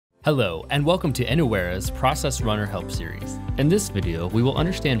Hello, and welcome to Innowera's Process Runner Help series. In this video, we will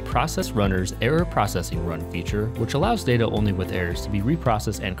understand Process Runner's error processing run feature, which allows data only with errors to be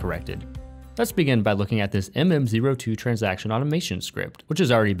reprocessed and corrected. Let's begin by looking at this MM02 transaction automation script, which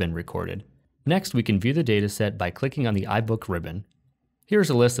has already been recorded. Next, we can view the dataset by clicking on the iBook ribbon.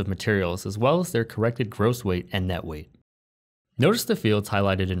 Here's a list of materials as well as their corrected gross weight and net weight. Notice the fields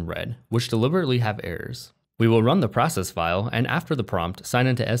highlighted in red, which deliberately have errors. We will run the process file, and after the prompt, sign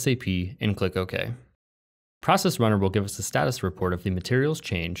into SAP and click OK. Process Runner will give us a status report of the materials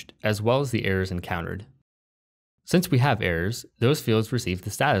changed, as well as the errors encountered. Since we have errors, those fields receive the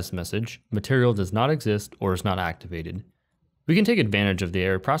status message, material does not exist or is not activated. We can take advantage of the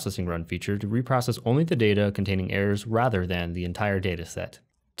error processing run feature to reprocess only the data containing errors rather than the entire dataset.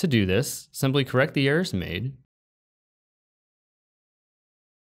 To do this, simply correct the errors made,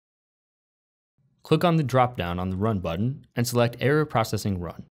 click on the drop-down on the Run button and select Error Processing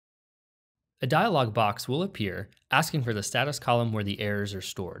Run. A dialog box will appear asking for the status column where the errors are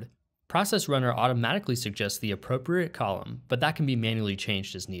stored. Process Runner automatically suggests the appropriate column, but that can be manually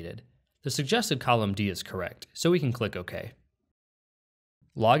changed as needed. The suggested column D is correct, so we can click OK.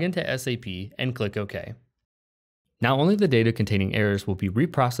 Log into SAP and click OK. Now only the data containing errors will be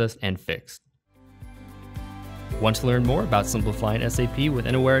reprocessed and fixed. Want to learn more about simplifying SAP with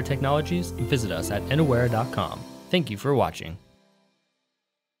Innowera technologies? Visit us at innowera.com. Thank you for watching.